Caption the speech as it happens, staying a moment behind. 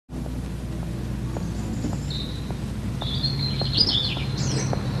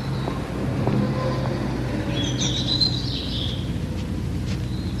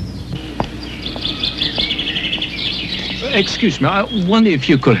Excuse me, I wonder if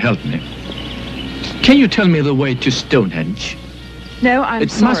you could help me. Can you tell me the way to Stonehenge? No, I'm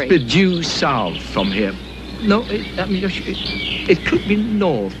sorry. It must be due south from here. No, it could be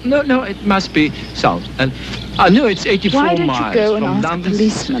north. No, it must be south. And I know it's 84 miles from London. Why don't you go and ask a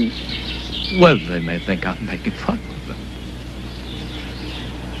policeman? Well, they may think I'm making fun of them.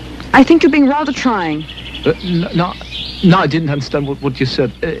 I think you're being rather trying. No, I didn't understand what you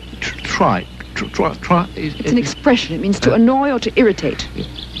said. Try. It's an expression. It means to annoy or to irritate.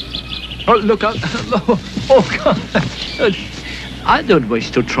 Oh, look, God. I don't wish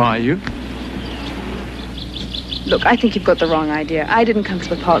to try you. Look, I think you've got the wrong idea. I didn't come to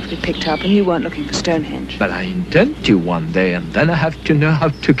the park to be picked up, and you weren't looking for Stonehenge. But I intend to one day, and then I have to know how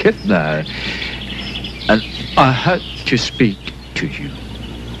to get there. And I had to speak to you.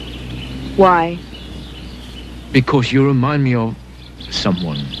 Why? Because you remind me of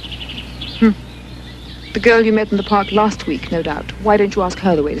someone. The girl you met in the park last week, no doubt. Why don't you ask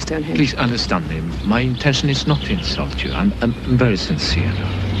her the way to Stonehenge? Please understand me. My intention is not to insult you. I'm very sincere.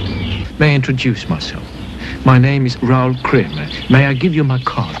 May I introduce myself? My name is Raoul Kramer. May I give you my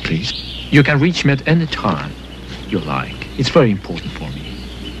card, please? You can reach me at any time you like. It's very important for me.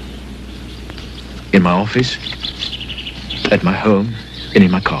 In my office, at my home, and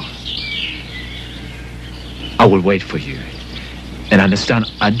in my car. I will wait for you. And understand,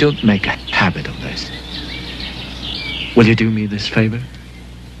 I don't make a habit of this. Will you do me this favor?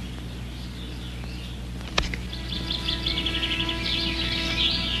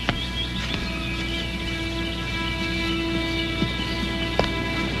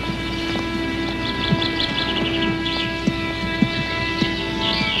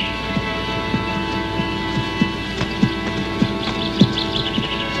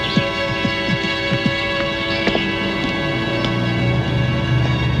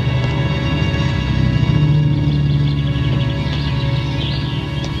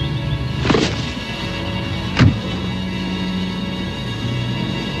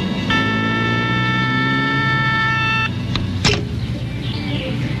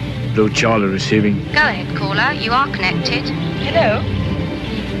 Charlie receiving. Go ahead, caller. You are connected. Hello?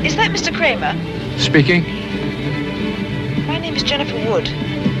 Is that Mr. Kramer? Speaking. My name is Jennifer Wood.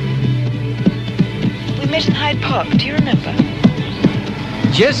 We met in Hyde Park. Do you remember?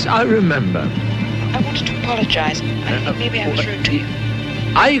 Yes, I remember. I wanted to apologize. I think maybe I was rude to you.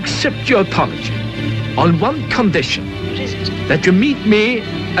 I accept your apology on one condition. What is it? That you meet me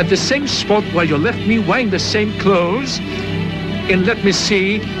at the same spot where you left me wearing the same clothes in, let me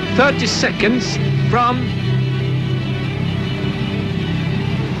see, 30 seconds from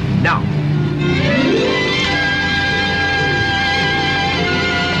now.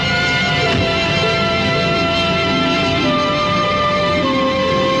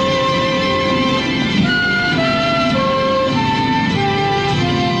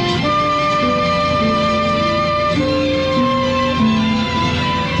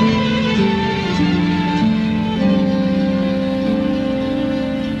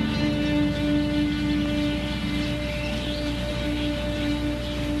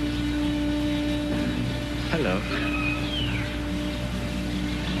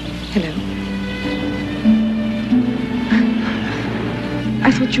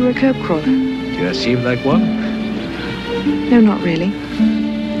 You were a curb crawler. Do I seem like one? No, not really.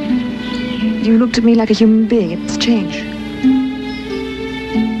 You looked at me like a human being. It's changed.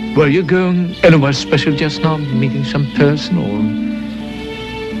 Were you going anywhere special just now, meeting some person, or?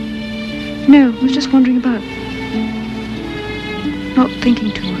 No, I was just wandering about. Not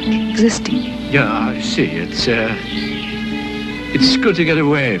thinking too much, existing. Yeah, I see. It's good to get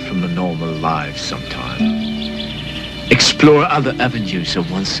away from the normal life sometime. Explore other avenues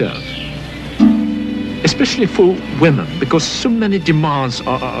of oneself. Especially for women, because so many demands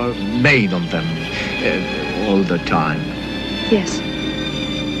are made on them all the time. Yes.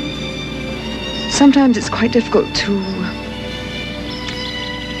 Sometimes it's quite difficult to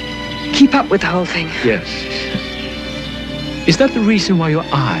keep up with the whole thing. Yes. Is that the reason why your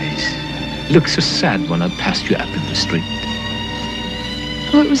eyes look so sad when I passed you up in the street?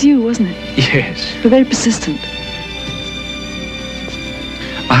 Oh, it was you, wasn't it? Yes. You're very persistent.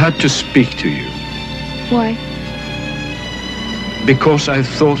 I had to speak to you. Why? Because I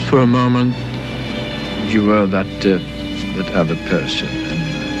thought for a moment you were that other person.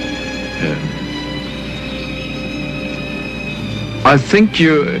 And, I think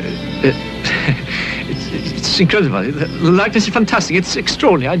you... it's incredible. The likeness is fantastic. It's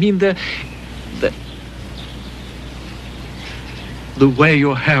extraordinary. I mean, the way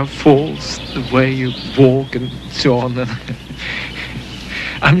your hair falls, the way you walk, and so on.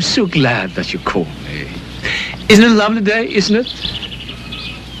 I'm so glad that you called me. Isn't it a lovely day, isn't it?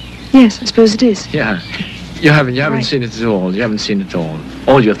 Yes, I suppose it is. Yeah. You haven't Right. seen it at all. You haven't seen it all.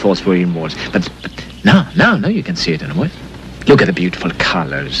 All your thoughts were inwards. But now you can see it in a way. Look at the beautiful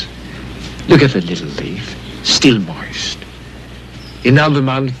colors. Look at the little leaf, still moist. In another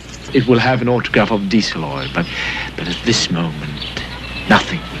month, it will have an autograph of diesel oil, but at this moment,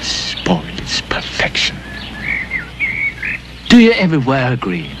 nothing will spoil its perfection. Do you ever wear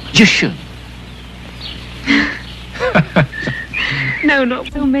green? You should. No,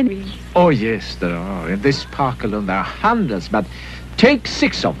 not so many. Oh, yes, there are. In this park alone, there are hundreds, but take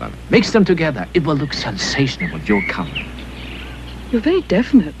 6 of them. Mix them together. It will look sensational with your color. You're very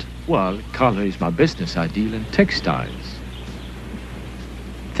definite. Well, color is my business. I deal in textiles.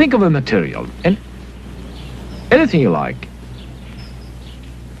 Think of a material, and anything you like.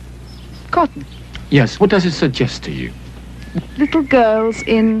 Cotton. Yes, what does it suggest to you? Little girls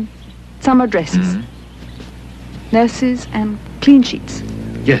in summer dresses. Nurses and clean sheets.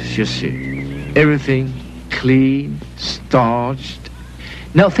 Yes, you see. Everything clean, starched.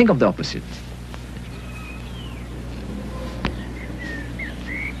 Now think of the opposite.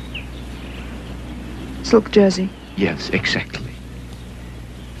 Silk jersey. Yes, exactly.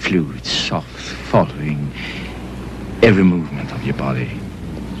 Fluid, soft, following every movement of your body.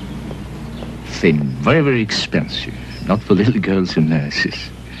 Thin, very, very expensive. Not for little girls and nurses.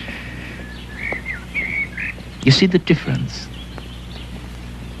 You see the difference?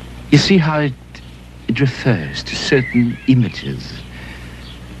 You see how it refers to certain images.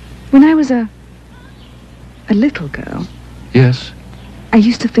 When I was a little girl, Yes. I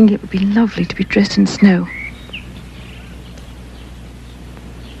used to think it would be lovely to be dressed in snow.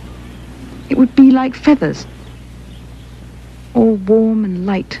 It would be like feathers, all warm and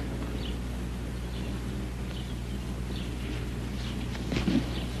light.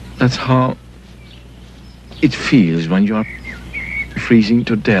 That's how it feels when you're freezing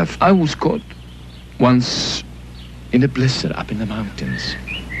to death. I was caught once in a blizzard up in the mountains.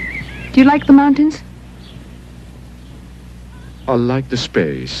 Do you like the mountains? I like the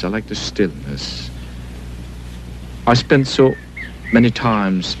space. I like the stillness. I spent so many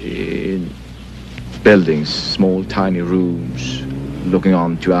times in buildings, small, tiny rooms, looking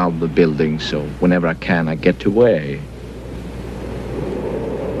on to other buildings, so whenever I can, I get away.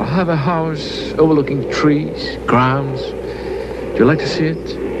 I have a house overlooking trees, grounds. Do you like to see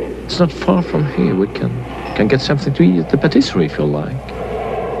it? It's not far from here. We can get something to eat at the patisserie if you like.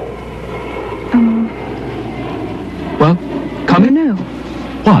 Well, come in. No.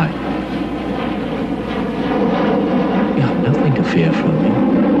 Why? You have nothing to fear from me.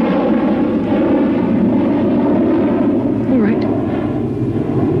 All right.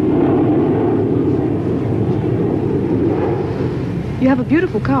 You have a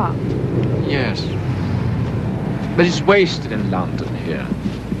beautiful car. Yes. But it's wasted in London here.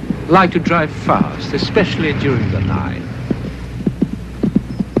 I like to drive fast, especially during the night.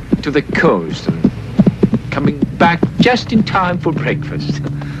 To the coast and coming back just in time for breakfast.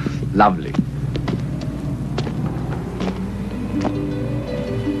 Lovely.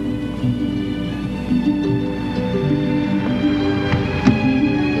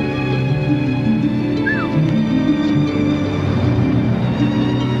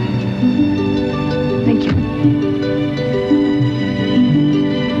 Thank you.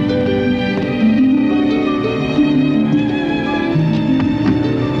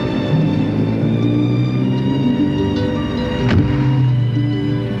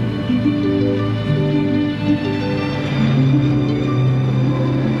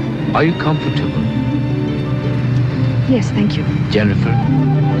 Are you comfortable? Yes, thank you. Jennifer?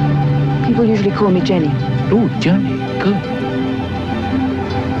 People usually call me Jenny. Oh, Jenny, good.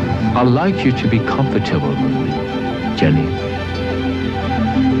 I'd like you to be comfortable with me, Jenny.